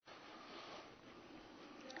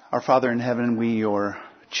Our Father in heaven, we, your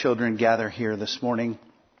children, gather here this morning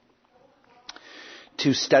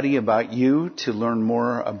to study about you, to learn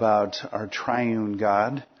more about our triune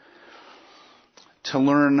God, to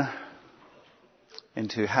learn and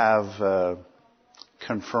to have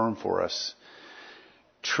confirm for us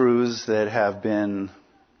truths that have been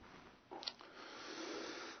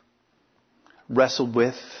wrestled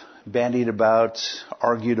with, bandied about,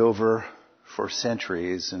 argued over for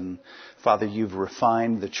centuries. And Father, you've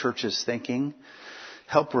refined the church's thinking.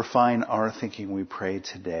 Help refine our thinking, we pray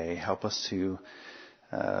today. Help us to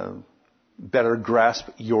better grasp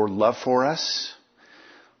your love for us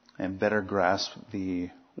and better grasp the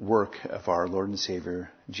work of our Lord and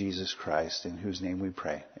Savior, Jesus Christ, in whose name we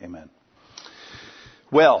pray. Amen.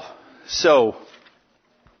 Well, so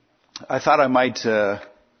I thought I might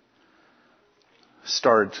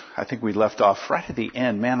start, I think we left off right at the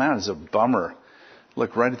end. Man, that is a bummer.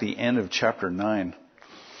 Look, right at the end of chapter 9.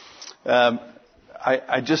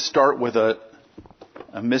 I just start with a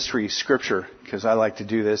mystery scripture because I like to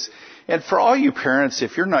do this. And for all you parents,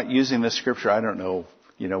 if you're not using this scripture, I don't know,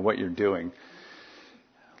 what you're doing.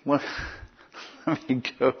 Let me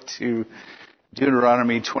go to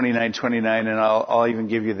Deuteronomy 29:29, and I'll even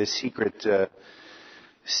give you the secret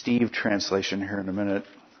Steve translation here in a minute.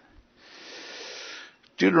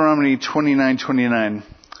 Deuteronomy 29:29.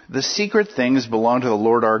 The secret things belong to the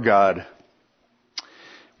Lord our God.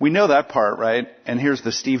 We know that part, right? And here's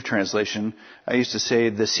the Steve translation. I used to say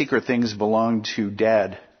the secret things belong to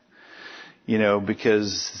Dad,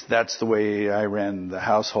 because that's the way I ran the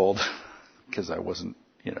household, because I wasn't,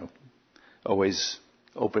 always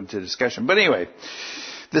open to discussion. But anyway,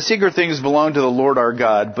 the secret things belong to the Lord our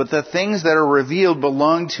God, but the things that are revealed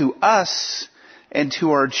belong to us and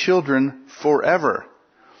to our children forever,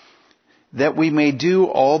 that we may do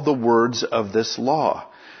all the words of this law.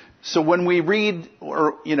 So when we read,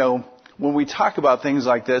 or, when we talk about things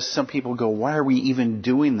like this, some people go, why are we even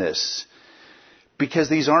doing this? Because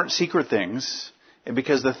these aren't secret things, and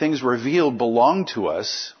because the things revealed belong to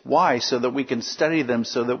us. Why? So that we can study them,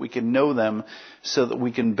 so that we can know them, so that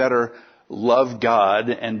we can better love God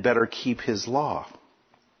and better keep His law.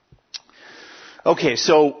 Okay,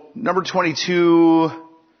 so number 22...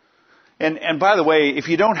 And by the way, if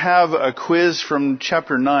you don't have a quiz from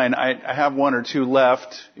chapter 9, I have one or two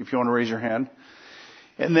left, if you want to raise your hand.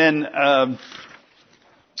 And then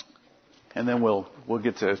we'll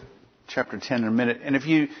get to chapter 10 in a minute. And if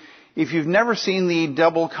you've never seen the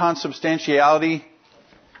double consubstantiality,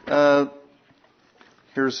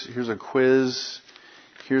 here's a quiz.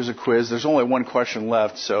 Here's a quiz. There's only one question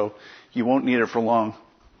left, so you won't need it for long.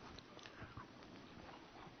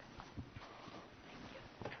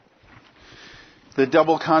 The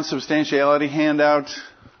double consubstantiality handout,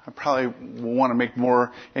 I probably will want to make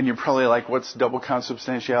more, and you're probably like, what's double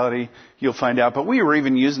consubstantiality? You'll find out. But we were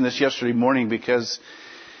even using this yesterday morning because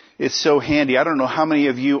it's so handy. I don't know how many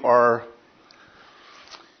of you are...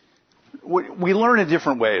 We learn in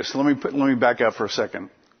different ways. So let me back up for a second.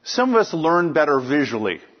 Some of us learn better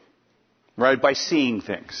visually, right, by seeing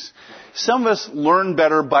things. Some of us learn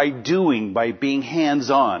better by doing, by being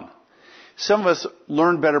hands-on. Some of us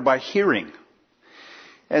learn better by hearing.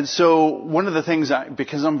 And so one of the things,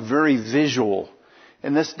 because I'm very visual,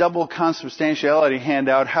 and this double consubstantiality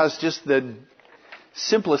handout has just the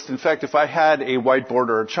simplest. In fact, if I had a whiteboard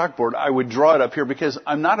or a chalkboard, I would draw it up here because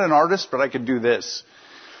I'm not an artist, but I could do this.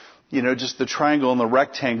 Just the triangle and the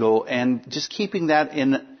rectangle. And just keeping that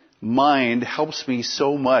in mind helps me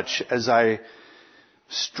so much as I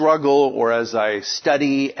struggle or as I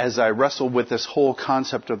study, as I wrestle with this whole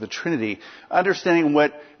concept of the Trinity, understanding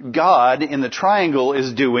what God in the triangle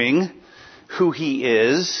is doing, who He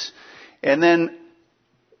is, and then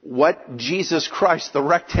what Jesus Christ, the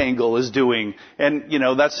rectangle, is doing. And,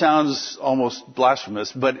 that sounds almost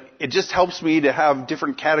blasphemous, but it just helps me to have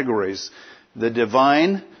different categories, the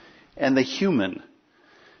divine and the human,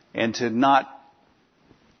 and to not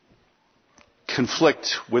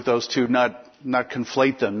conflict with those two, not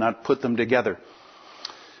conflate them, not put them together.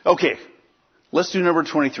 Okay, let's do number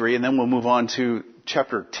 23, and then we'll move on to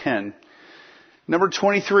chapter 10. Number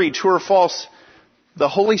 23, true or false, the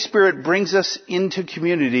Holy Spirit brings us into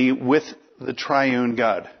community with the triune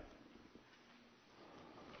God.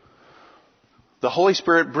 The Holy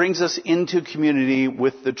Spirit brings us into community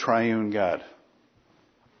with the triune God.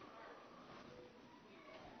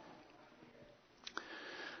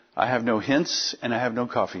 I have no hints, and I have no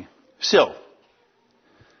coffee. So,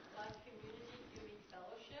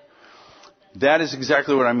 that is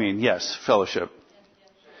exactly what I mean. Yes, fellowship.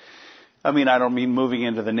 I don't mean moving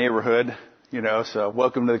into the neighborhood, so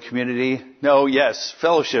welcome to the community. No, yes,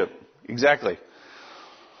 fellowship. Exactly.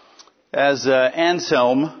 As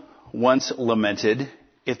Anselm once lamented,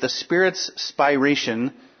 if the Spirit's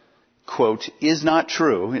spiration, quote, is not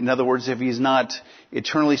true, in other words, if he's not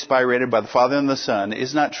eternally spirated by the Father and the Son,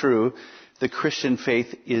 is not true, the Christian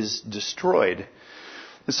faith is destroyed.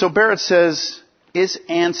 And so Barrett says, is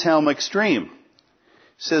Anselm extreme? He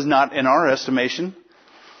says, not in our estimation.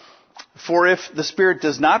 For if the Spirit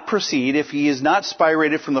does not proceed, if he is not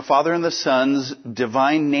spirated from the Father and the Son's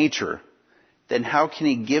divine nature, then how can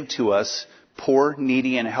he give to us, poor,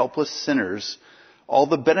 needy, and helpless sinners, all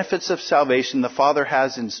the benefits of salvation the Father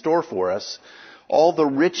has in store for us, all the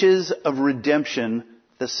riches of redemption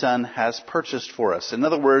the Son has purchased for us? In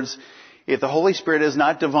other words, if the Holy Spirit is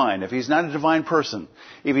not divine, if he's not a divine person,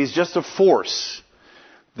 if he's just a force,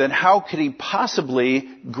 then how could he possibly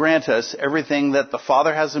grant us everything that the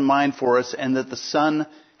Father has in mind for us and that the Son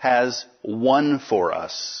has won for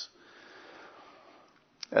us?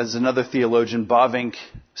 As another theologian, Bavinck,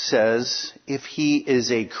 says, if he is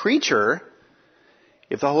a creature,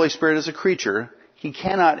 if the Holy Spirit is a creature, he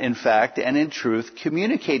cannot in fact and in truth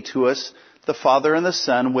communicate to us the Father and the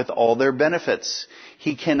Son with all their benefits.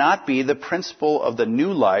 He cannot be the principle of the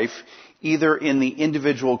new life either in the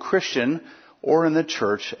individual Christian or in the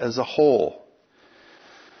church as a whole.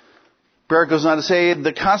 Barrett goes on to say,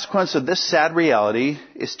 the consequence of this sad reality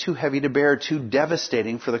is too heavy to bear, too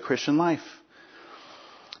devastating for the Christian life.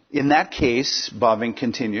 In that case, Bavinck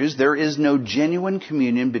continues, there is no genuine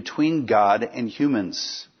communion between God and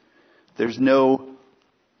humans. There's no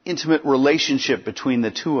intimate relationship between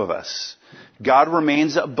the two of us. God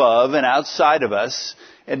remains above and outside of us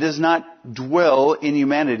and does not dwell in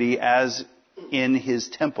humanity as in his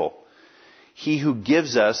temple. He who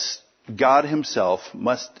gives us God himself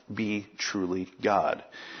must be truly God.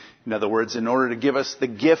 In other words, in order to give us the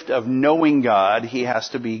gift of knowing God, he has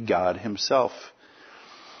to be God himself.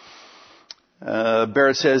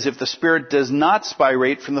 Barrett says, if the Spirit does not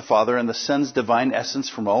spirate from the Father and the Son's divine essence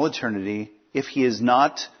from all eternity, if he is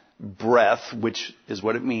not breath, which is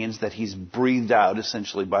what it means, that he's breathed out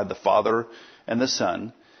essentially by the Father and the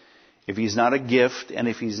Son, if he's not a gift and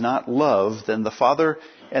if he's not love, then the Father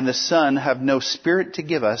and the Son have no Spirit to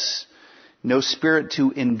give us, no Spirit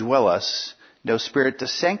to indwell us, no Spirit to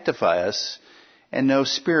sanctify us, and no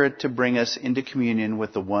Spirit to bring us into communion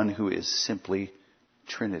with the one who is simply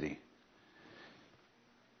Trinity.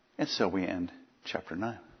 And so we end chapter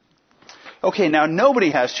 9. Okay, now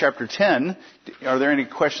nobody has chapter 10. Are there any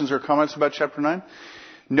questions or comments about chapter 9?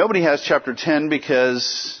 Nobody has chapter 10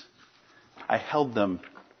 because I held them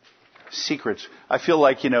secrets. I feel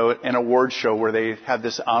like, an award show where they have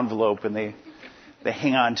this envelope and they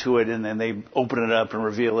hang on to it and then they open it up and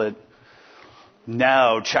reveal it.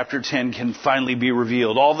 Now chapter 10 can finally be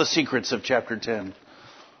revealed. All the secrets of chapter 10.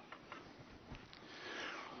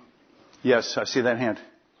 Yes, I see that hand.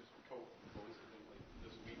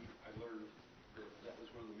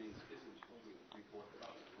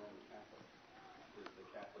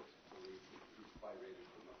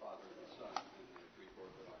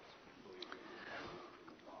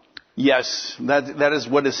 Yes, that is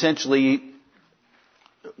what essentially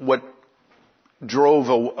what drove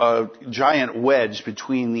a giant wedge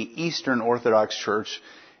between the Eastern Orthodox Church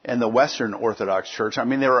and the Western Orthodox Church. I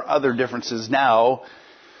mean, there are other differences now,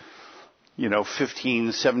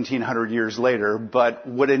 1700 years later, but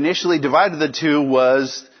what initially divided the two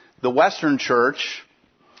was the Western Church,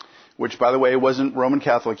 which, by the way, wasn't Roman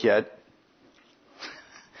Catholic yet.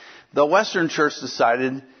 The Western Church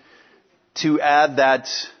decided to add that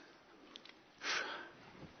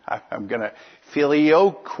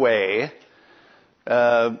filioque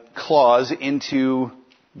clause into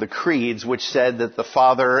the creeds, which said that the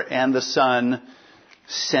Father and the Son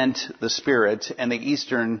sent the Spirit, and the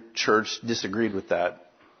Eastern Church disagreed with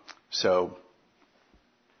that. So,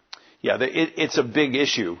 yeah, it's a big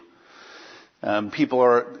issue. I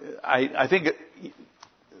think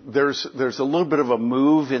there's a little bit of a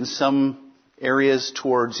move in some areas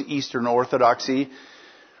towards Eastern Orthodoxy,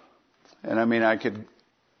 and I could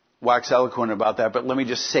wax eloquent about that, but let me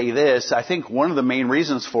just say this. I think one of the main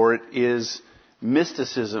reasons for it is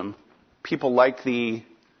mysticism. People like the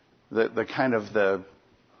kind of the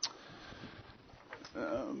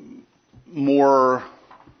more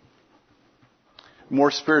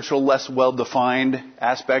spiritual, less well-defined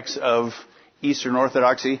aspects of Eastern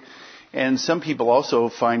Orthodoxy. And some people also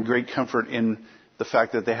find great comfort in the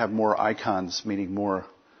fact that they have more icons, meaning more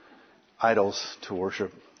idols to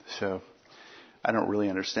worship. So I don't really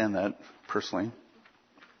understand that personally.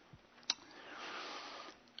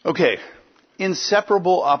 Okay,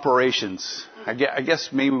 inseparable operations. I guess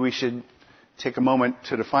maybe we should take a moment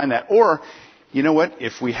to define that. Or, you know what,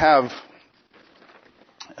 if we have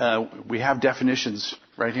we have definitions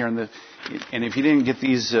right here and if you didn't get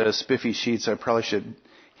these spiffy sheets, I probably should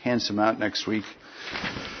hand some out next week.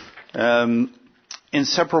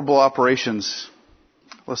 Inseparable operations.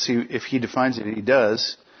 Let's see if he defines it. He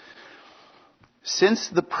does. Since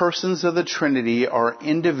the persons of the Trinity are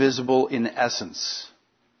indivisible in essence,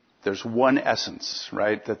 there's one essence,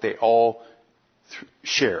 right, that they all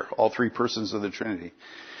share, all three persons of the Trinity.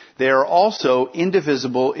 They are also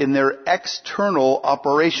indivisible in their external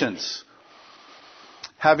operations.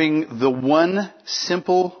 Having the one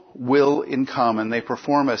simple will in common, they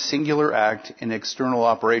perform a singular act in external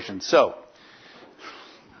operations. So,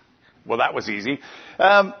 well, that was easy.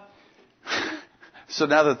 So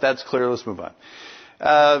now that that's clear, let's move on.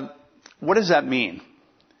 What does that mean?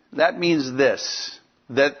 That means this,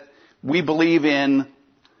 that we believe in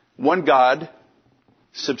one God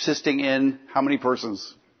subsisting in how many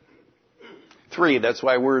persons? 3. That's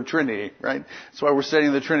why we're a Trinity, right? That's why we're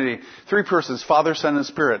studying the Trinity. 3 persons, Father, Son, and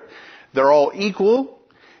Spirit. They're all equal.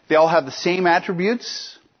 They all have the same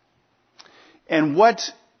attributes. And what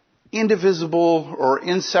indivisible or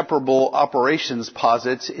inseparable operations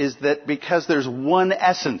posits is that because there's one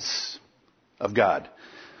essence of God,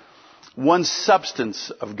 one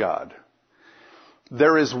substance of God,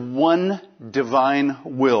 there is one divine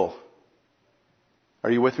will.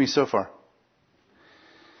 Are you with me so far?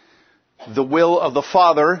 The will of the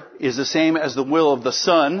Father is the same as the will of the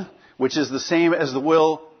Son, which is the same as the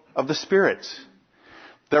will of the Spirit.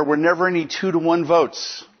 There were never any 2-to-1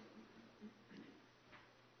 votes.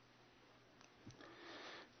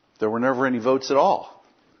 There were never any votes at all.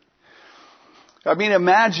 I mean,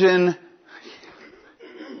 imagine,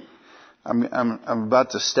 I'm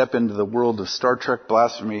about to step into the world of Star Trek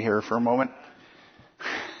blasphemy here for a moment.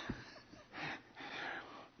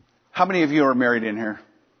 How many of you are married in here?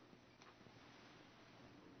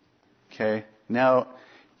 Okay. Now,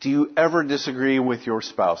 do you ever disagree with your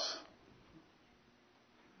spouse?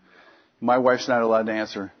 My wife's not allowed to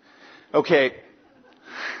answer. Okay.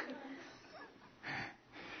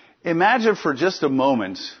 Imagine for just a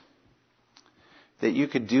moment that you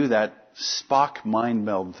could do that Spock mind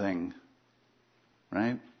meld thing.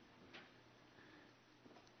 Right?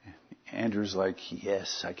 Andrew's like,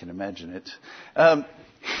 yes, I can imagine it.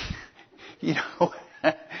 You know,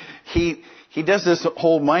 he does this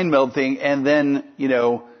whole mind meld thing, and then, you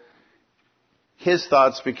know, his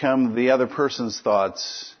thoughts become the other person's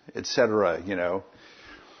thoughts, etc., you know.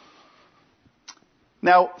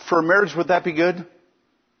 Now, for a marriage, would that be good?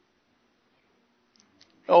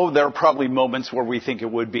 Oh, there are probably moments where we think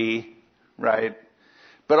it would be, right?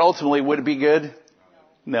 But ultimately, would it be good?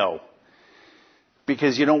 No.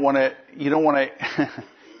 Because you don't want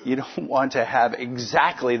to have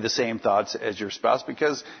exactly the same thoughts as your spouse,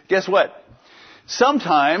 because guess what?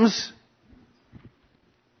 Sometimes,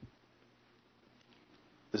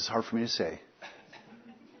 this is hard for me to say,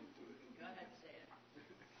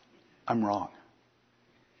 I'm wrong.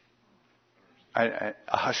 A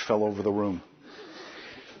hush fell over the room.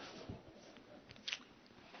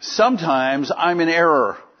 Sometimes I'm in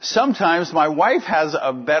error. Sometimes my wife has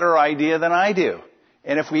a better idea than I do.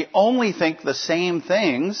 And if we only think the same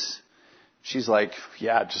things, she's like,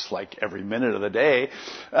 yeah, just like every minute of the day.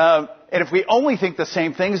 And if we only think the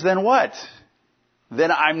same things, then what?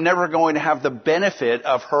 Then I'm never going to have the benefit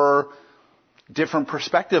of her different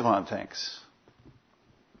perspective on things.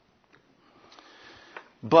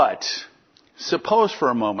 But suppose for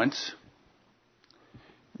a moment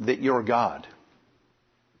that you're God.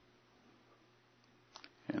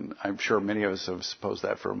 And I'm sure many of us have supposed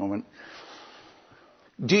that for a moment.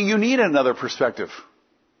 Do you need another perspective?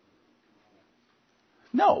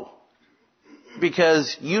 No.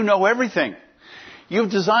 Because you know everything.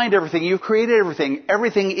 You've designed everything. You've created everything.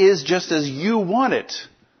 Everything is just as you want it.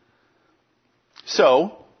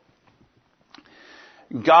 So,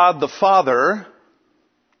 God the Father,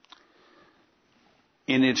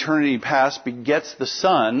 in eternity past, begets the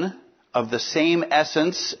Son of the same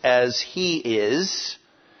essence as He is.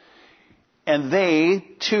 And they,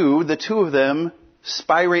 too, the two of them,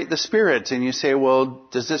 spirate the Spirit. And you say, well,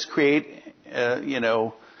 does this create,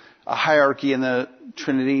 a hierarchy in the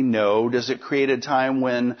Trinity? No. Does it create a time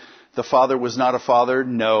when the Father was not a Father?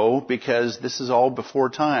 No, because this is all before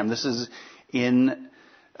time. This is in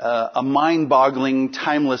a mind-boggling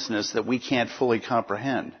timelessness that we can't fully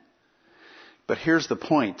comprehend. But here's the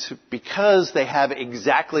point. Because they have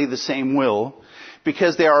exactly the same will,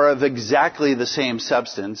 because they are of exactly the same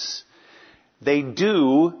substance, they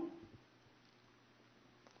do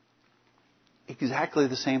exactly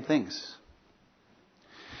the same things.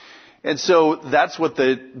 And so that's what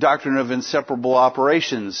the doctrine of inseparable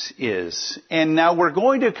operations is. And now we're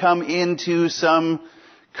going to come into some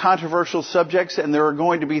controversial subjects, and there are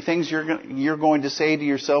going to be things you're going to say to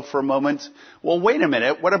yourself for a moment, well, wait a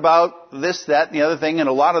minute, what about this, that, and the other thing? And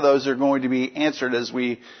a lot of those are going to be answered as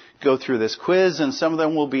we go through this quiz, and some of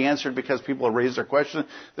them will be answered because people have raised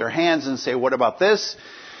their hands and say, what about this?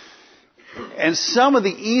 And some of the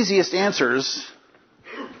easiest answers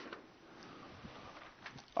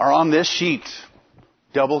are on this sheet.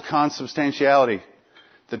 Double consubstantiality,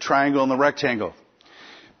 the triangle and the rectangle.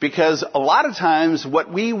 Because a lot of times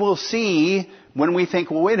what we will see when we think,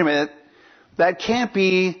 well, wait a minute, that can't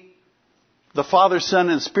be the Father, Son,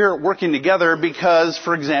 and Spirit working together because,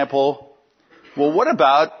 for example, well, what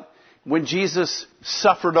about when Jesus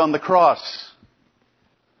suffered on the cross?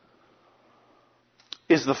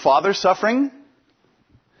 Is the Father suffering?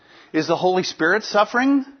 Is the Holy Spirit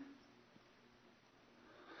suffering?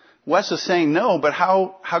 Wes is saying no, but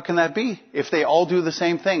how can that be? If they all do the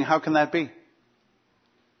same thing, how can that be?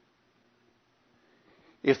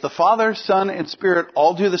 If the Father, Son, and Spirit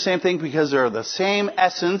all do the same thing because they're the same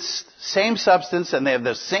essence, same substance, and they have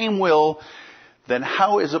the same will, then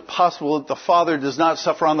how is it possible that the Father does not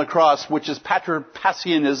suffer on the cross, which is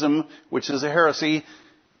patripassianism, which is a heresy?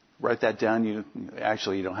 Write that down. You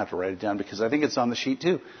don't have to write it down because I think it's on the sheet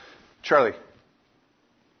too. Charlie.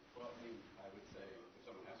 Well, I would say, if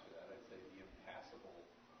someone asked me that, I'd say the impassible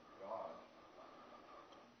God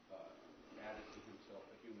added to himself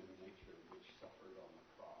a human nature which suffered on the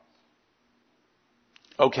cross.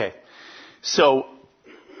 Okay. So,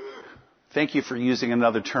 thank you for using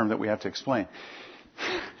another term that we have to explain.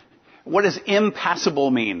 What does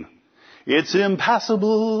impassible mean? It's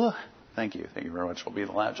impassible. Thank you. Thank you very much. We'll be in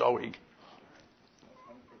the lounge all week.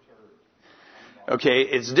 Okay,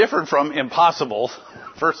 it's different from impossible,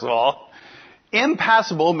 first of all.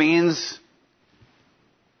 Impassible means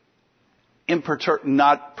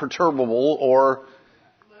not perturbable or...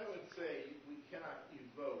 I would say we cannot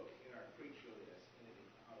evoke in our creatureliness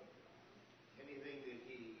anything out of God. Anything that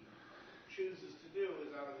he chooses to do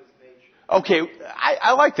is out of his nature. Okay,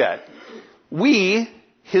 I like that. We,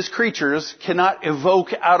 his creatures, cannot evoke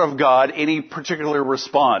out of God any particular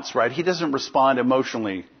response, right? He doesn't respond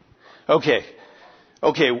emotionally. Okay,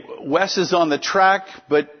 Wes is on the track,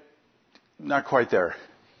 but not quite there.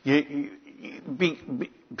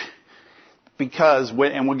 Because,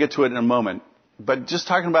 and we'll get to it in a moment, but just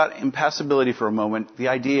talking about impassibility for a moment, the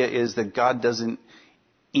idea is that God doesn't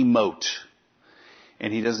emote,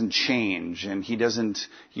 and he doesn't change, and he doesn't,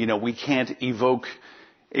 we can't evoke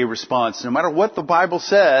a response. No matter what the Bible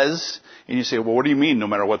says, and you say, well, what do you mean no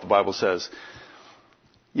matter what the Bible says?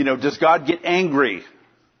 Does God get angry?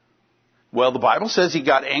 Well, the Bible says he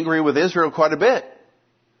got angry with Israel quite a bit.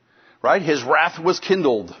 Right? His wrath was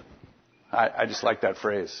kindled. I just like that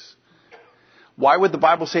phrase. Why would the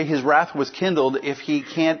Bible say his wrath was kindled if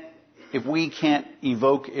we can't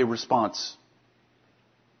evoke a response?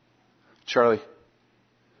 Charlie?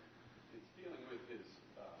 It's dealing with his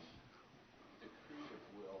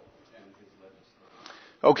decretive will and his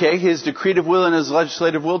legislative. Okay, his decretive will and his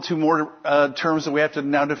legislative will, two more terms that we have to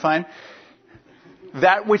now define.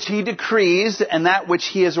 That which he decrees and that which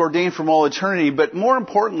he has ordained from all eternity. But more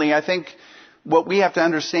importantly, I think what we have to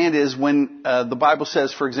understand is when the Bible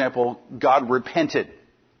says, for example, God repented.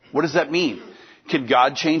 What does that mean? Could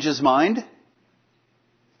God change his mind?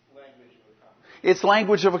 It's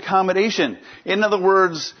language of accommodation. In other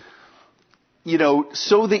words,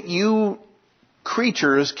 so that you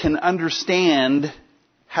creatures can understand,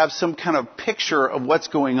 have some kind of picture of what's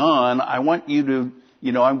going on, I want you to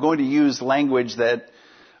I'm going to use language that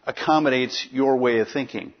accommodates your way of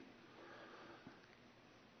thinking.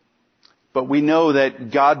 But we know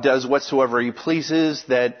that God does whatsoever he pleases,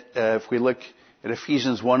 that if we look at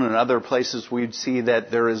Ephesians 1 and other places, we'd see that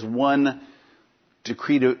there is one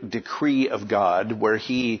decree of God where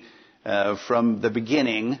he, from the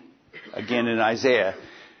beginning, again in Isaiah,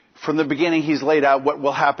 from the beginning he's laid out what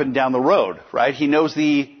will happen down the road, right? He knows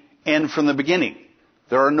the end from the beginning.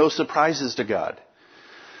 There are no surprises to God.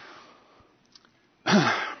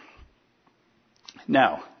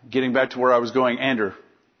 Now, getting back to where I was going, Andrew.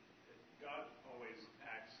 God always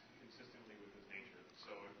acts consistently with his nature.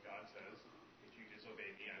 So if God says, if you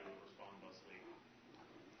disobey me, I will respond thusly.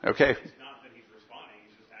 Okay. It's not that he's responding,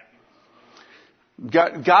 he's just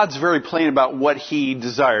acting. God's very plain about what he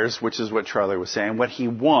desires, which is what Charlie was saying, what he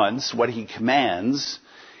wants, what he commands.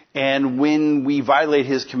 And when we violate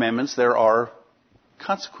his commandments, there are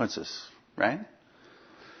consequences, right?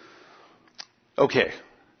 Okay.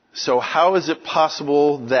 So how is it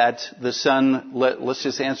possible that the Son, let's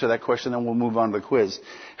just answer that question, then we'll move on to the quiz.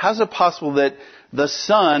 How is it possible that the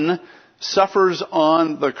Son suffers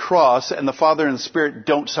on the cross and the Father and the Spirit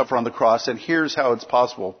don't suffer on the cross? And here's how it's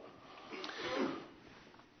possible.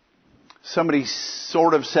 Somebody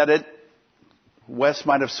sort of said it. Wes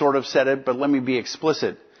might have sort of said it, but let me be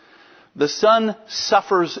explicit. The Son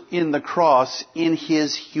suffers in the cross in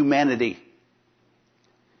His humanity.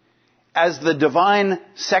 As the divine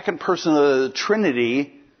second person of the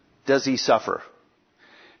Trinity, does He suffer?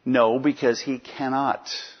 No, because He cannot.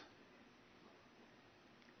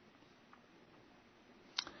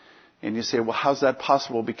 And you say, well, how's that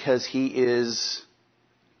possible? Because He is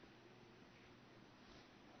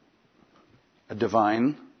a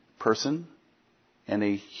divine person and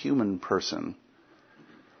a human person.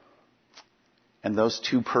 And those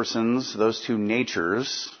two persons, those two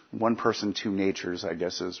natures, one person, two natures, I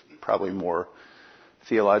guess is probably more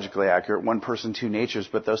theologically accurate. One person, two natures,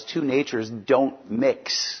 but those two natures don't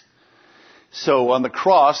mix. So on the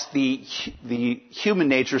cross, the human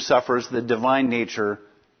nature suffers, the divine nature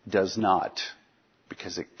does not,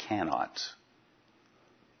 because it cannot.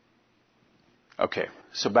 Okay,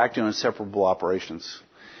 so back to inseparable operations,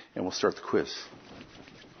 and we'll start the quiz.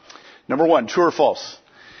 Number one, true or false?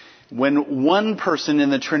 When one person in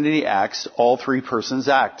the Trinity acts, all three persons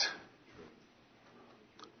act.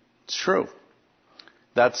 It's true.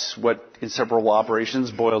 That's what inseparable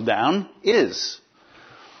operations boiled down is.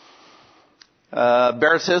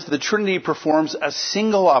 Barrett says the Trinity performs a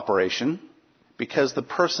single operation because the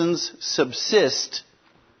persons subsist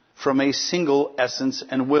from a single essence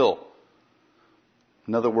and will.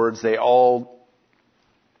 In other words, they all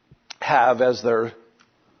have as their,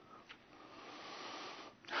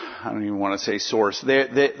 I don't even want to say source.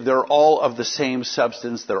 They're all of the same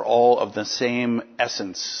substance. They're all of the same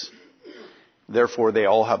essence. Therefore, they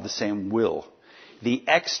all have the same will. The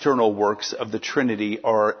external works of the Trinity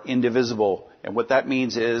are indivisible. And what that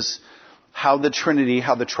means is how the Trinity,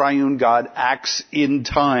 how the triune God acts in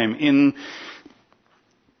time, in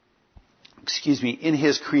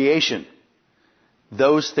His creation.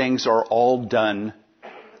 Those things are all done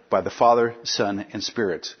by the Father, Son, and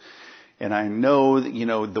Spirit. And I know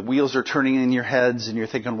that, the wheels are turning in your heads and you're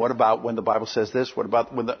thinking, what about when the Bible says this? What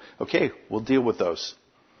about when okay, we'll deal with those.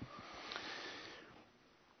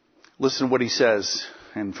 Listen to what he says.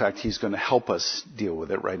 In fact, he's going to help us deal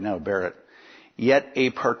with it right now, Barrett. Yet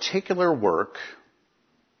a particular work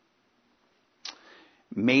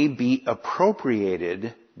may be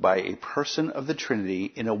appropriated by a person of the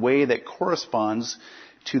Trinity in a way that corresponds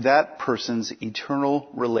to that person's eternal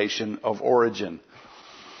relation of origin.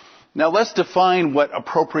 Now let's define what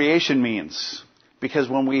appropriation means. Because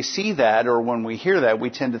when we see that or when we hear that, we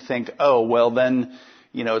tend to think, oh, well then,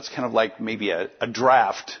 it's kind of like maybe a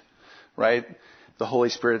draft, right? The Holy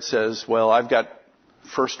Spirit says, well, I've got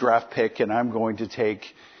first draft pick and I'm going to take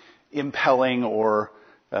impelling or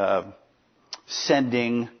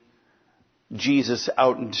sending Jesus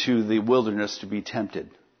out into the wilderness to be tempted.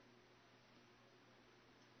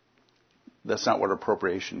 That's not what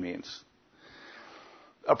appropriation means.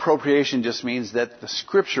 Appropriation just means that the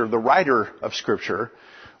Scripture, the writer of Scripture,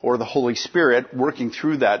 or the Holy Spirit working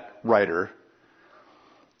through that writer,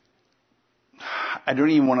 I don't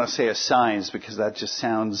even want to say assigns because that just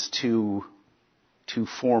sounds too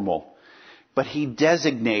formal. But He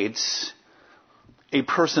designates a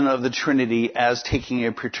person of the Trinity as taking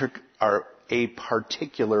a particular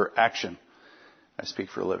action. I speak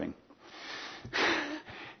for a living.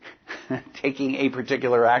 Taking a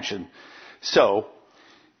particular action. So,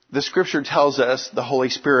 the Scripture tells us the Holy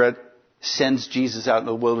Spirit sends Jesus out in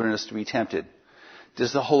the wilderness to be tempted.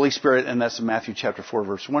 Does the Holy Spirit, and that's in Matthew chapter 4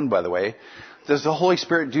 verse 1 by the way, does the Holy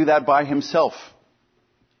Spirit do that by Himself?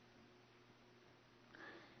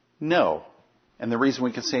 No. And the reason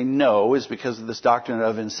we can say no is because of this doctrine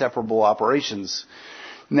of inseparable operations.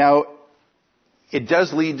 Now, it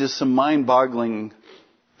does lead to some mind-boggling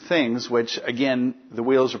things, which, again, the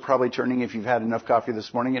wheels are probably turning if you've had enough coffee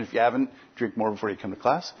this morning, and if you haven't, drink more before you come to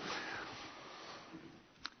class.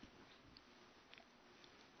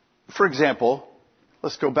 For example,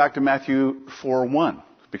 let's go back to Matthew 4:1,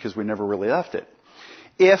 because we never really left it.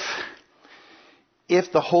 If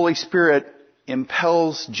the Holy Spirit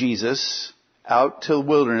impels Jesus out to the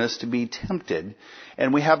wilderness to be tempted,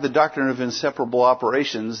 and we have the doctrine of inseparable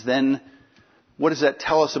operations, then what does that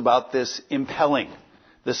tell us about this impelling,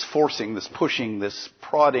 this forcing, this pushing, this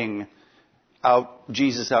prodding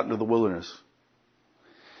Jesus out into the wilderness?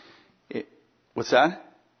 What's that?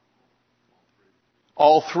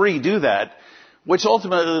 All three do that, which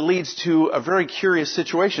ultimately leads to a very curious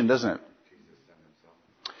situation, doesn't it?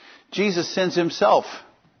 Jesus sends himself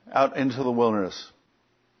out into the wilderness.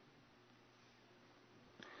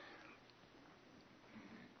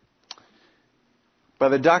 By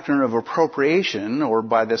the doctrine of appropriation, or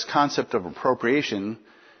by this concept of appropriation,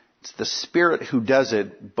 it's the Spirit who does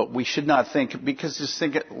it, but we should not think, because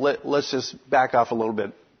let's just back off a little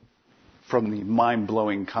bit from the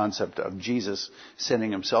mind-blowing concept of Jesus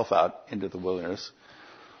sending himself out into the wilderness.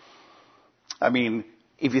 I mean,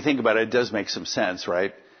 if you think about it, it does make some sense,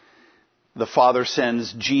 right? The Father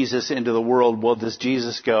sends Jesus into the world. Well, does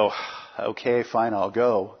Jesus go, okay, fine, I'll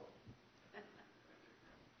go?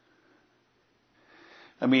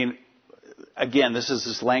 I mean, again, this is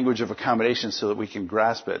this language of accommodation so that we can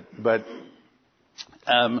grasp it. But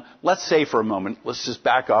let's say for a moment, let's just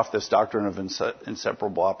back off this doctrine of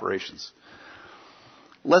inseparable operations.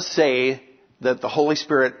 Let's say that the Holy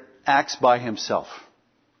Spirit acts by himself.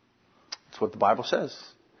 That's what the Bible says.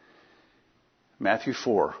 Matthew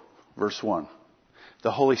 4, verse 1.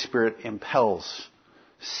 The Holy Spirit impels,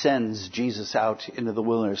 sends Jesus out into the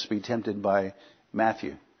wilderness to be tempted by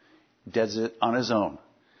Matthew. Does it on his own.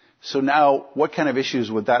 So now, what kind of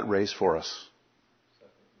issues would that raise for us?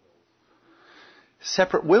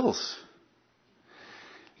 Separate wills.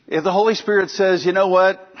 If the Holy Spirit says, you know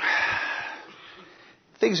what,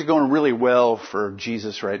 things are going really well for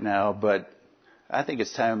Jesus right now, but I think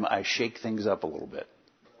it's time I shake things up a little bit.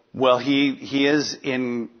 Well, he is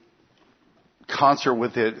in concert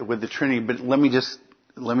with the Trinity, but let me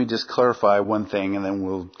just clarify one thing, and then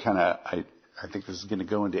we'll kind of, I think this is going to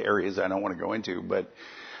go into areas I don't want to go into, but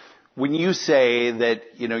when you say that,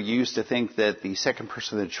 you used to think that the second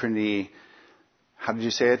person of the Trinity, how did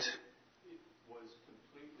you say it? It was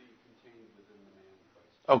completely contained within the man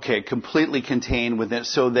Christ. Okay, completely contained within,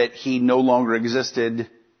 so that he no longer existed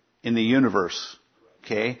in the universe.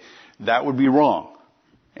 Okay? That would be wrong.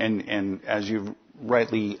 And as you've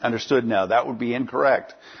rightly understood now, that would be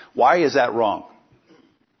incorrect. Why is that wrong?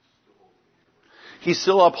 He's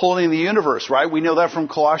still upholding the universe, right? We know that from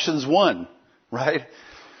Colossians 1, right?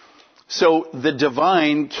 So the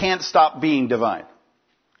divine can't stop being divine.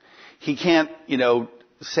 He can't,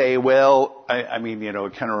 say, well, I mean, it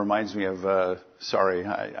kind of reminds me of,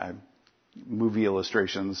 movie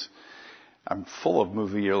illustrations. I'm full of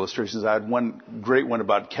movie illustrations. I had one great one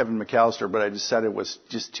about Kevin McAllister, but I decided it was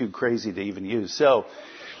just too crazy to even use. So,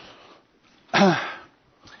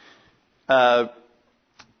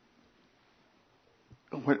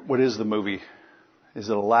 what is the movie? Is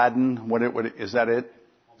it Aladdin? What is that it?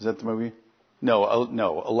 Is that the movie? No,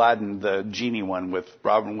 Aladdin, the genie one with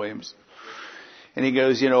Robin Williams. And he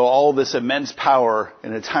goes, all this immense power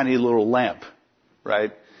in a tiny little lamp,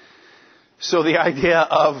 right? So the idea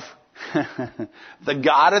of the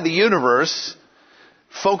God of the universe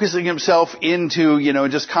focusing himself into,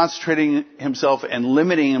 just concentrating himself and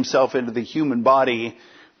limiting himself into the human body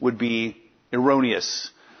would be erroneous.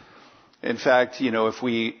 In fact, if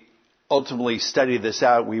we ultimately study this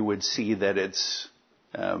out, we would see that it's,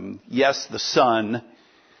 yes, the Son,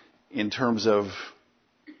 in terms of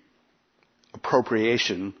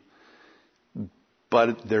appropriation,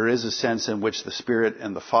 but there is a sense in which the Spirit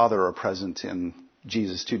and the Father are present in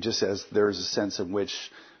Jesus too, just as there is a sense in which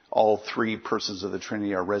all three persons of the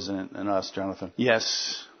Trinity are resident in us, Jonathan.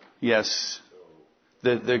 Yes.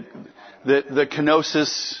 The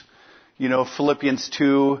kenosis, Philippians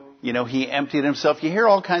 2, he emptied himself. You hear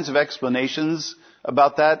all kinds of explanations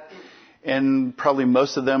about that, and probably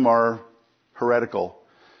most of them are heretical,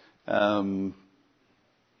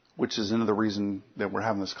 which is another reason that we're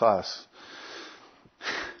having this class.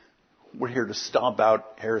 We're here to stomp out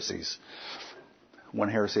heresies, one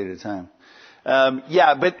heresy at a time.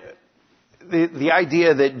 But the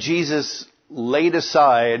idea that Jesus laid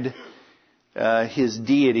aside his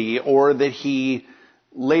deity, or that he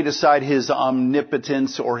laid aside his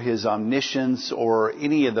omnipotence or his omniscience or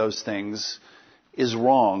any of those things is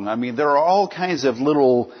wrong. I mean, there are all kinds of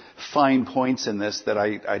little fine points in this that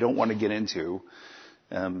I don't want to get into,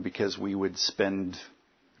 because we would spend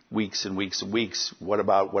weeks and weeks and weeks. What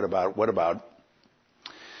about?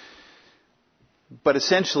 But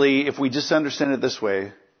essentially, if we just understand it this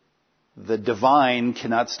way, the divine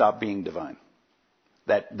cannot stop being divine.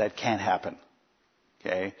 That can't happen.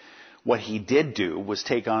 Okay? What he did do was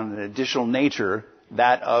take on an additional nature,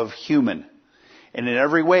 that of human. And in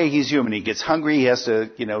every way, he's human. He gets hungry. He has to,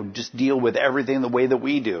 just deal with everything the way that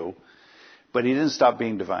we do. But he didn't stop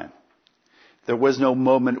being divine. There was no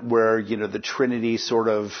moment where, the Trinity sort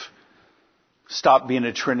of stopped being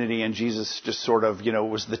a Trinity and Jesus just sort of, it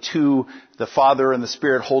was the two, the Father and the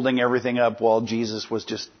Spirit holding everything up while Jesus was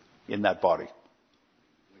just in that body.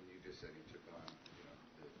 When you just said he took on,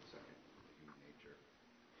 the second human nature,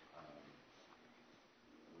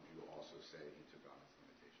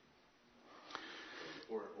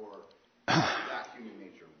 or that human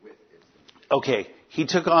nature with its limitations. Okay, he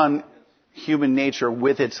took on human nature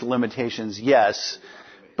with its limitations, yes,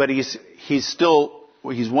 but he's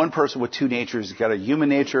one person with two natures. He's got a human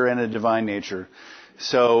nature and a divine nature.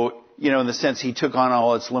 So, in the sense he took on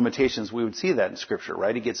all its limitations, we would see that in Scripture,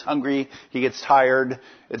 right? He gets hungry, he gets tired,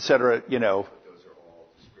 etc., Those are all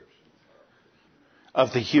descriptions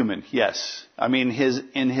of the human, yes. I mean,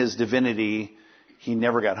 in his divinity, he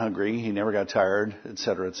never got hungry, he never got tired,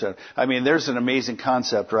 etc., etc. I mean, there's an amazing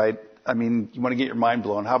concept, right? I mean, you want to get your mind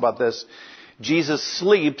blown. How about this? Jesus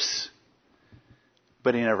sleeps,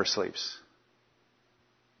 but he never sleeps.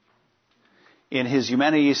 In his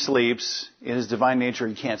humanity, he sleeps. In his divine nature,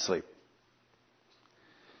 he can't sleep.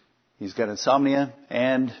 He's got insomnia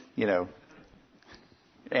and he's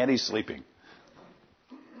sleeping.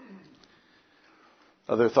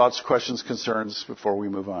 Other thoughts, questions, concerns before we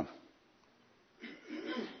move on?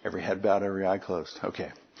 Every head bowed, every eye closed. Okay.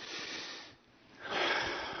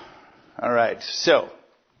 All right. So,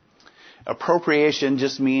 appropriation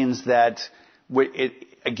just means that,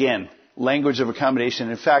 again, language of accommodation.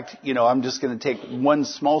 In fact, I'm just going to take one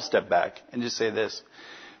small step back and just say this.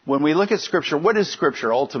 When we look at Scripture, what is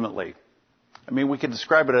Scripture ultimately? I mean, we could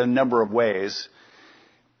describe it in a number of ways,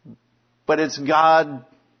 but it's God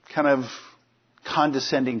kind of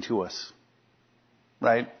condescending to us,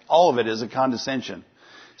 right? All of it is a condescension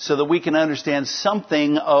so that we can understand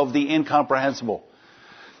something of the incomprehensible.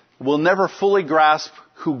 We'll never fully grasp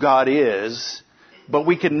who God is, but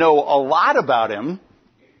we can know a lot about Him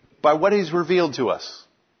by what He's revealed to us.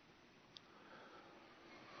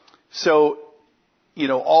 So,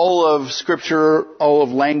 all of Scripture, all of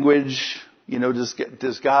language,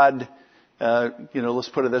 does God, let's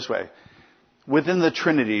put it this way. Within the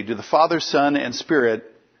Trinity, do the Father, Son, and Spirit,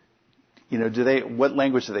 what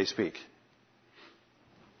language do they speak?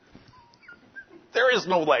 There is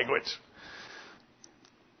no language.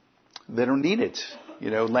 They don't need it.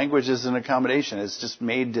 Language is an accommodation. It's just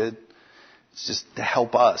to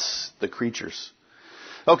help us, the creatures.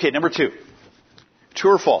 Okay, number 2.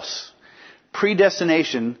 True or false?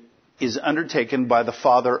 Predestination is undertaken by the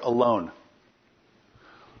Father alone.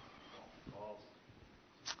 False.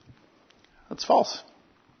 That's false.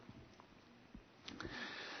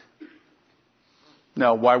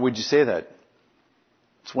 Now, why would you say that?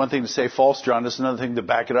 It's one thing to say false, John. It's another thing to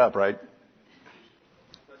back it up, right?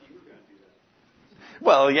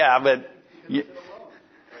 Well, yeah, but...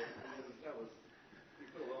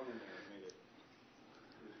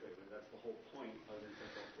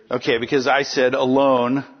 Okay, because I said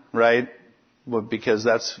alone, right? Well, because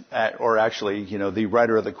that's, or actually, the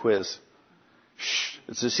writer of the quiz. Shh,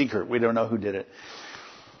 it's a secret. We don't know who did it.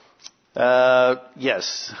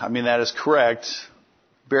 Yes, I mean, that is correct.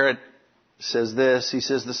 Barrett says this. He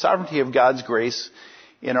says, the sovereignty of God's grace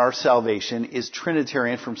in our salvation is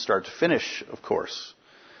Trinitarian from start to finish, of course.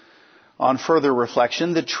 On further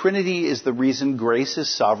reflection, the Trinity is the reason grace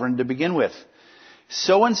is sovereign to begin with.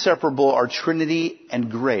 So inseparable are Trinity and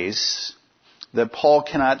grace that Paul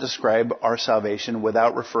cannot describe our salvation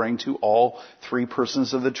without referring to all three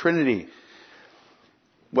persons of the Trinity.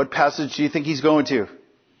 What passage do you think he's going to?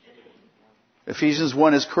 Ephesians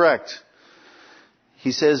 1 is correct.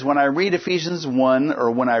 He says, when I read Ephesians 1,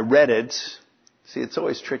 or when I read it, see, it's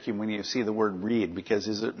always tricky when you see the word read, because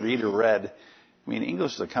is it read or read? I mean,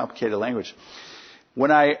 English is a complicated language.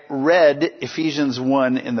 When I read Ephesians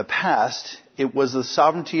 1 in the past, it was the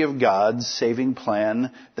sovereignty of God's saving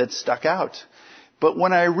plan that stuck out. But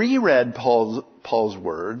when I reread Paul's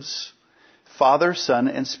words, Father, Son,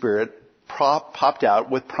 and Spirit popped out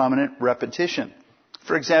with prominent repetition.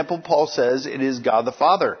 For example, Paul says it is God the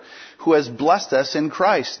Father who has blessed us in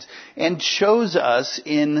Christ and chose us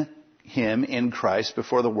in Him, in Christ,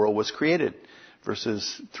 before the world was created.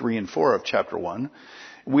 Verses 3 and 4 of chapter 1.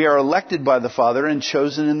 We are elected by the Father and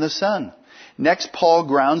chosen in the Son. Next, Paul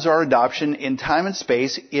grounds our adoption in time and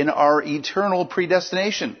space in our eternal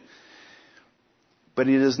predestination. But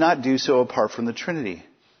he does not do so apart from the Trinity.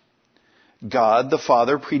 God, the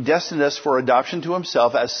Father, predestined us for adoption to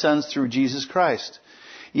Himself as sons through Jesus Christ.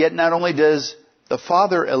 Yet not only does the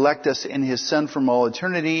Father elect us in His Son from all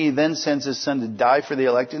eternity, He then sends His Son to die for the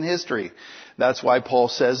elect in history. That's why Paul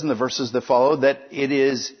says in the verses that follow that it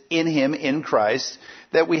is in Him, in Christ,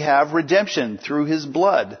 that we have redemption through His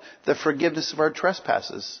blood, the forgiveness of our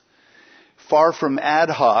trespasses. Far from ad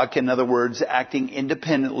hoc, in other words, acting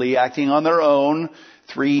independently, acting on their own,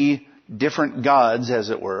 three different gods, as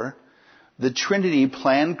it were, the Trinity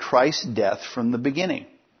planned Christ's death from the beginning.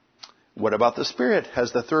 What about the Spirit?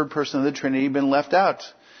 Has the third person of the Trinity been left out?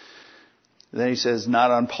 Then he says,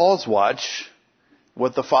 not on Paul's watch.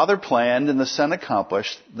 What the Father planned and the Son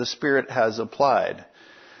accomplished, the Spirit has applied.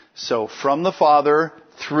 So from the Father,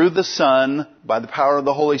 through the Son, by the power of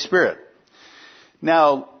the Holy Spirit.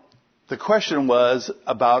 Now, the question was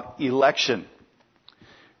about election.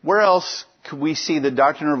 Where else could we see the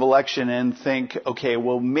doctrine of election and think, okay,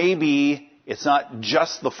 well maybe it's not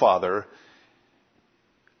just the Father,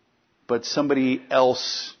 but somebody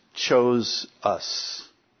else chose us?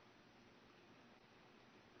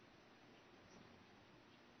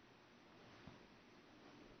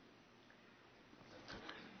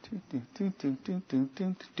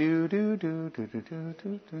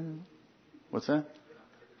 What's that?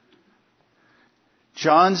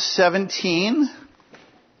 John 17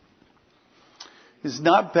 is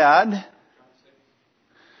not bad.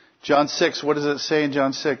 John 6, what does it say in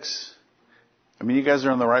John 6? I mean, you guys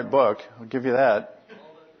are in the right book. I'll give you that.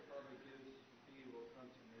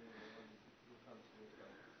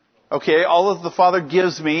 Okay, all that the Father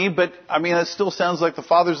gives me, but I mean, that still sounds like the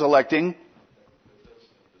Father's electing.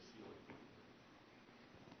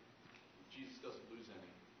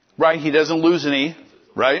 Right, he doesn't lose any,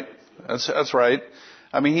 right? That's right.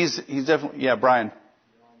 I mean, he's definitely, yeah, Brian.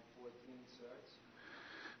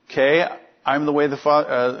 Okay, I'm the way the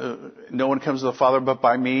Father, no one comes to the Father but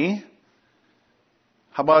by me.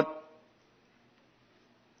 How about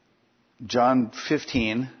John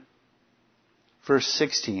 15, verse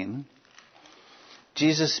 16?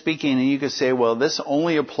 Jesus speaking, and you could say, well, this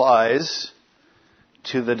only applies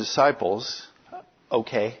to the disciples.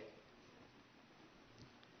 Okay.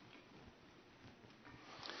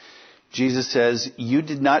 Jesus says, you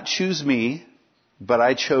did not choose me, but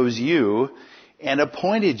I chose you and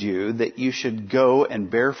appointed you that you should go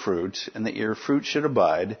and bear fruit and that your fruit should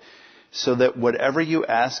abide, so that whatever you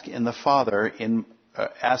ask the Father in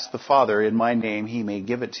my name, he may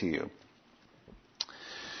give it to you.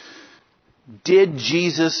 Did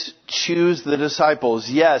Jesus choose the disciples?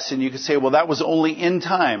 Yes. And you could say, well, that was only in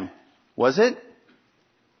time. Was it?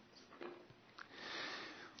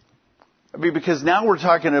 I mean, because now we're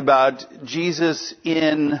talking about Jesus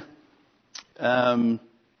in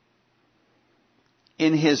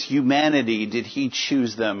his humanity. Did he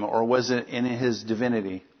choose them, or was it in his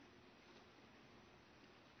divinity?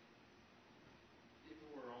 If it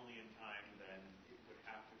were only in time, then it would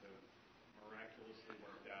have to have miraculously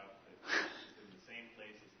worked out that it's in the same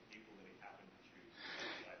place as the people that he happened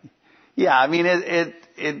to choose. Yeah, I mean, it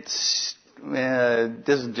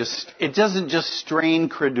doesn't just strain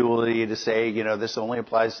credulity to say, this only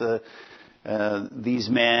applies to these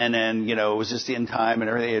men, and it was just in time and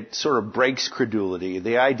everything. It sort of breaks credulity.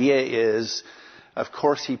 The idea is, of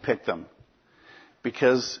course, he picked them,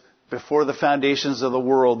 because before the foundations of the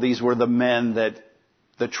world, these were the men that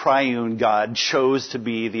the triune God chose to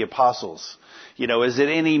be the apostles. Is it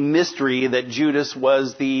any mystery that Judas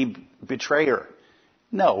was the betrayer?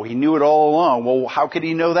 No, he knew it all along. Well, how could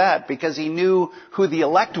he know that? Because he knew who the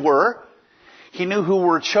elect were. He knew who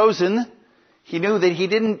were chosen. He knew that he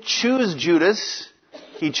didn't choose Judas.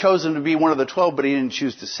 He chose him to be one of the 12, but he didn't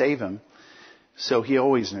choose to save him. So he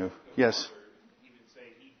always knew. Yes? Even say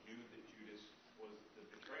he knew that Judas was the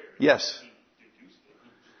betrayer. Yes. He deduced it.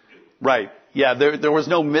 He just knew. Right. Yeah, there was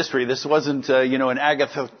no mystery. This wasn't, an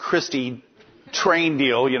Agatha Christie train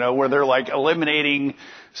deal, where they're like eliminating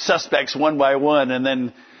suspects one by one, and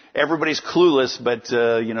then everybody's clueless, but,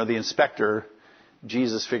 the inspector,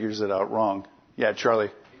 Jesus, figures it out wrong. Yeah, Charlie.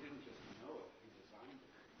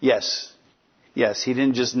 He didn't just know it, he designed it. Yes, he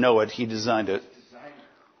didn't just know it, he designed it.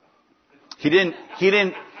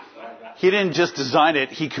 He didn't just design it,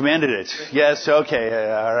 he commanded it. Yes,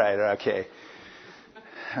 okay, all right, okay.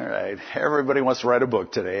 All right, everybody wants to write a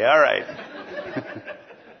book today, all right.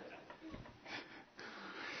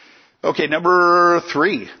 Okay, number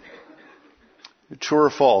 3. True or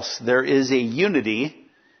false? There is a unity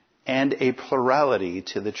and a plurality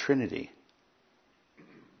to the Trinity.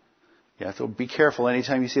 You have to be careful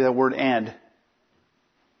anytime you see that word "and."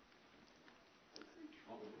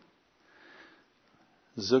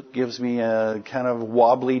 Zook gives me a kind of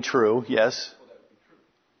wobbly true. Yes?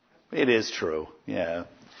 It is true. Yeah.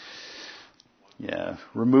 Yeah.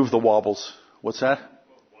 Remove the wobbles. What's that?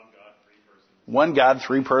 One God,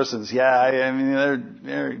 3 persons. Yeah, I mean,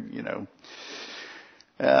 they're.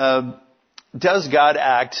 Does God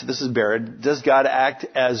act, this is Barrett, does God act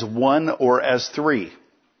as one or as 3?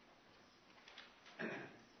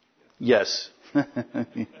 Yes.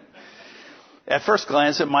 At first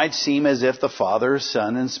glance, it might seem as if the Father,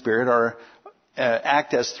 Son, and Spirit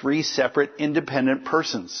act as 3 separate, independent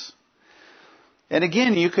persons. And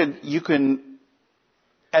again, you can,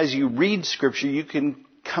 as you read Scripture, you can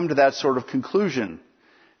come to that sort of conclusion.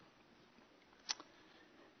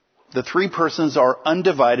 The three persons are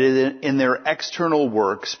undivided in their external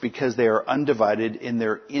works because they are undivided in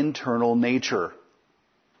their internal nature.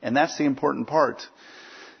 And that's the important part.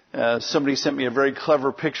 Somebody sent me a very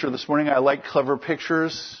clever picture this morning. I like clever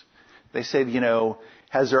pictures. They said,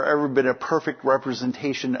 has there ever been a perfect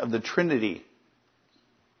representation of the Trinity?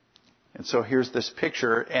 And so here's this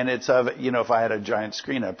picture, and it's of, if I had a giant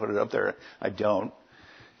screen, I'd put it up there. I don't.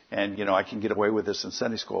 And, I can get away with this in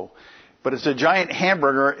Sunday school. But it's a giant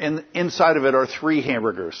hamburger, and inside of it are 3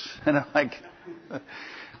 hamburgers. And I'm like,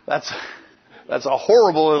 that's a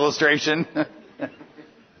horrible illustration.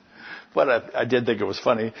 But I did think it was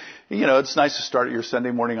funny. It's nice to start your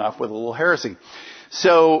Sunday morning off with a little heresy.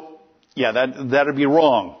 So, yeah, that'd be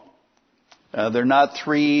wrong. They're not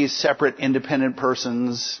 3 separate independent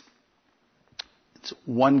persons. It's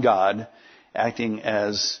one God acting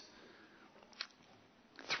as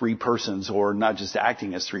 3 persons, or not just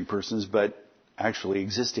acting as 3 persons, but actually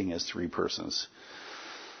existing as 3 persons.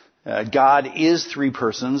 God is 3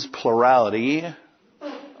 persons, plurality,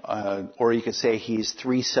 or you could say he's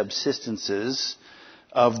 3 subsistences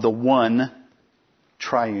of the one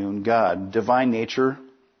triune God. Divine nature,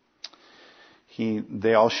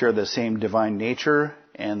 they all share the same divine nature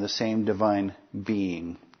and the same divine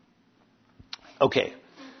being. Okay.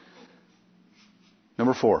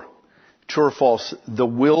 Number 4. True or false? The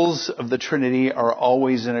wills of the Trinity are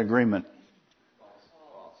always in agreement.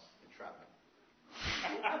 False.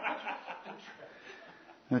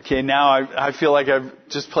 Okay, now I feel like I've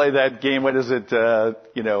just played that game. What is it? The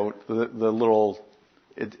little,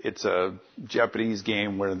 it's a Japanese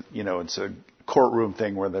game where, it's a courtroom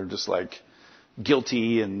thing where they're just like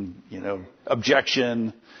guilty and,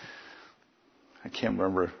 objection. I can't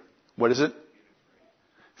remember. What is it?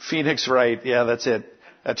 Phoenix Wright. Yeah, that's it.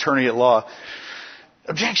 Attorney at law.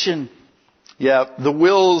 Objection. Yeah, the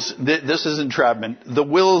wills, this is entrapment. The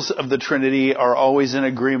wills of the Trinity are always in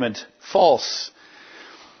agreement. False.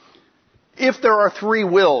 If there are 3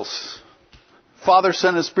 wills, Father,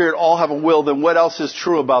 Son, and Spirit all have a will, then what else is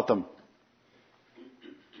true about them?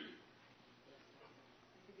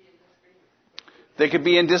 They could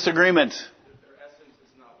be in disagreement.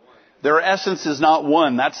 Their essence is not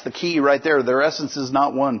one. That's the key right there. Their essence is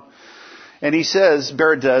not one. And he says,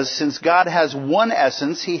 Barrett does, since God has one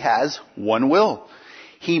essence, he has one will.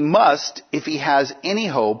 He must, if he has any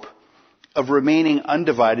hope of remaining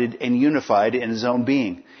undivided and unified in his own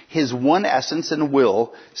being. His one essence and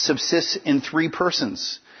will subsists in 3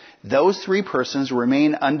 persons. Those 3 persons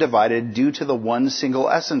remain undivided due to the one single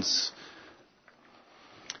essence.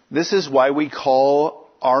 This is why we call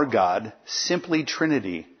our God simply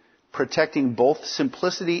Trinity, protecting both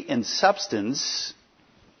simplicity in substance,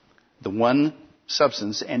 the one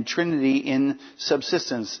substance, and Trinity in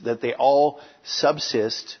subsistence, that they all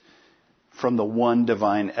subsist from the one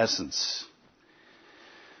divine essence.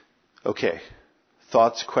 Okay.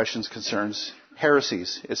 Thoughts, questions, concerns,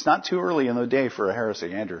 heresies. It's not too early in the day for a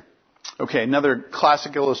heresy, Andrew. Okay, another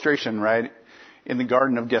classic illustration, right? In the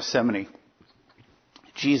Garden of Gethsemane,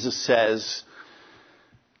 Jesus says,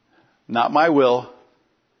 not my will,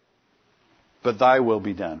 but thy will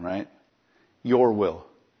be done, right? Your will.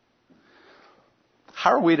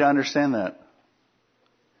 How are we to understand that?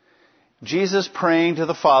 Jesus praying to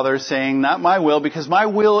the Father saying, not my will, because my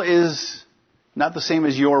will is not the same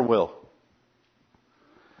as your will.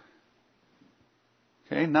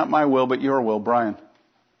 Okay, not my will, but your will, Brian.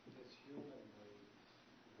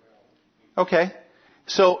 Okay,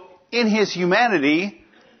 so in his humanity,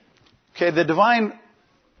 okay, the divine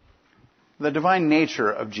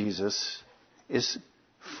nature of Jesus is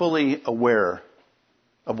fully aware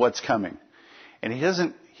of what's coming. And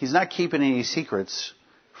he's not keeping any secrets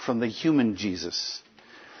from the human Jesus.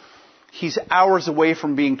 He's hours away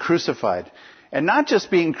from being crucified. And not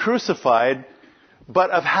just being crucified, but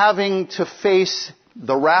of having to face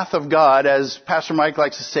the wrath of God, as Pastor Mike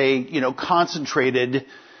likes to say, concentrated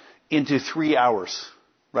into 3 hours,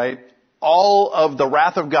 right? All of the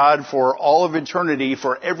wrath of God for all of eternity,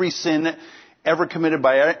 for every sin ever committed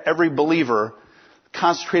by every believer,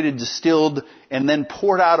 concentrated, distilled, and then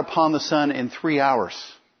poured out upon the Son in 3 hours.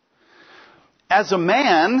 As a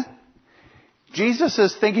man, Jesus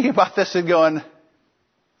is thinking about this and going,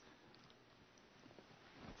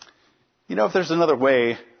 if there's another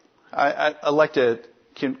way, I'd like to,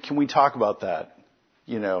 can we talk about that?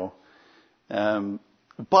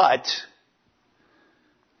 But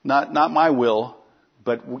not my will,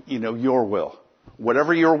 but, your will.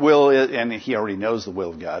 Whatever your will is, and he already knows the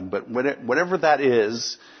will of God, but whatever that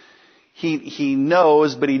is, he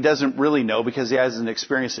knows, but he doesn't really know because he hasn't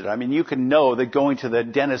experienced it. I mean, you can know that going to the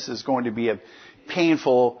dentist is going to be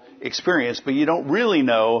painful experience, but you don't really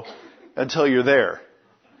know until you're there.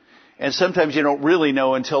 And sometimes you don't really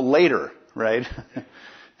know until later, right?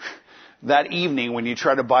 That evening when you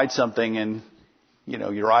try to bite something and,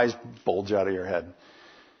 your eyes bulge out of your head.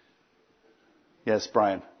 Yes,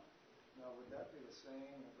 Brian. Now, would that be the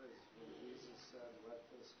same as when Jesus said, let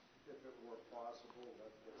this, if it were possible,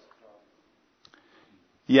 let this cup?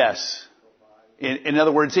 Yes. In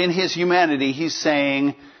other words, in his humanity, he's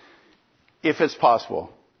saying, if it's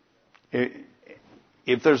possible,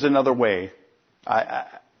 if there's another way,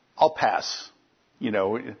 I'll pass.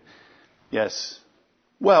 Yes.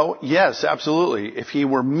 Well, yes, absolutely. If he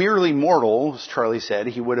were merely mortal, as Charlie said,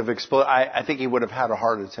 he would have exploded. I think he would have had a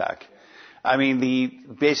heart attack. I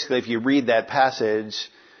mean, basically, if you read that passage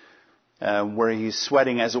where he's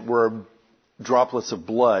sweating, as it were, droplets of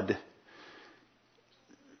blood,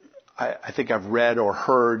 I think I've read or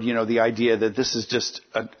heard, the idea that this is just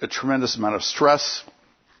a tremendous amount of stress.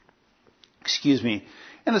 Excuse me.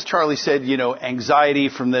 And as Charlie said, anxiety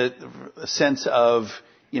from the sense of,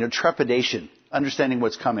 trepidation, understanding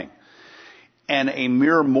what's coming. And a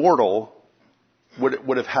mere mortal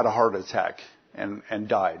would have had a heart attack and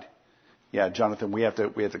died. Yeah, Jonathan, we have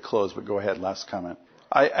to close, but go ahead. Last comment.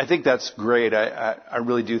 I think that's great. I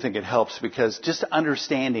really do think it helps, because just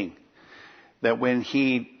understanding that when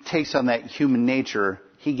he takes on that human nature,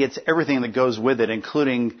 he gets everything that goes with it,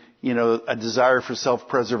 including, a desire for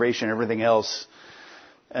self-preservation, everything else.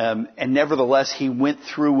 And nevertheless, he went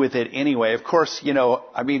through with it anyway. Of course,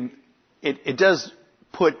 it does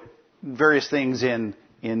put various things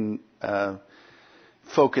in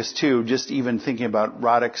focus too. Just even thinking about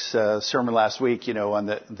Roddick's sermon last week, on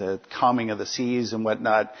the calming of the seas and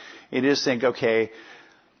whatnot. It is think, okay,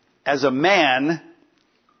 as a man,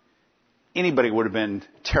 anybody would have been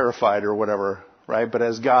terrified or whatever, right? But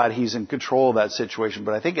as God, he's in control of that situation.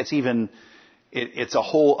 But I think it's a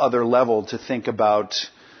whole other level to think about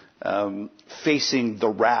facing the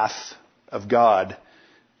wrath of God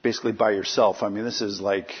basically by yourself. I mean, this is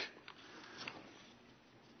like,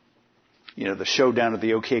 the showdown at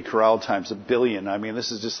the OK Corral times a billion. I mean,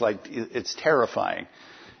 this is just like, it's terrifying.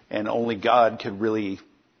 And only God could really,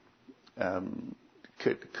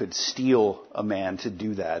 could steel a man to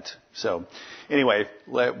do that. So anyway,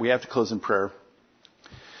 we have to close in prayer.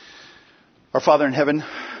 Our Father in heaven,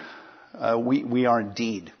 we are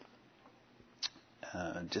indeed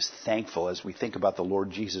just thankful as we think about the Lord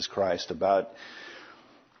Jesus Christ, about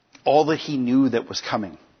all that he knew that was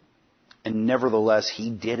coming. And nevertheless,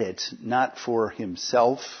 he did it, not for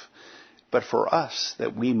himself, but for us,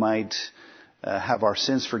 that we might have our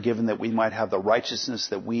sins forgiven, that we might have the righteousness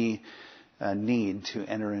that we need to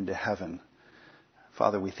enter into heaven.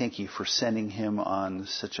 Father, we thank you for sending him on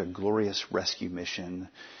such a glorious rescue mission.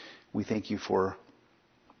 We thank you for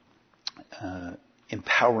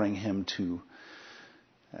empowering him to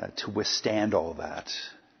withstand all that.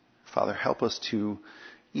 Father, help us to,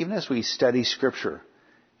 even as we study Scripture,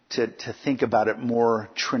 to think about it more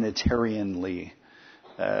Trinitarianly,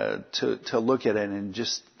 to look at it and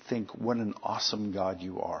just think what an awesome God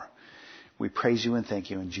you are. We praise you and thank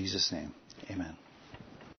you in Jesus' name. Amen.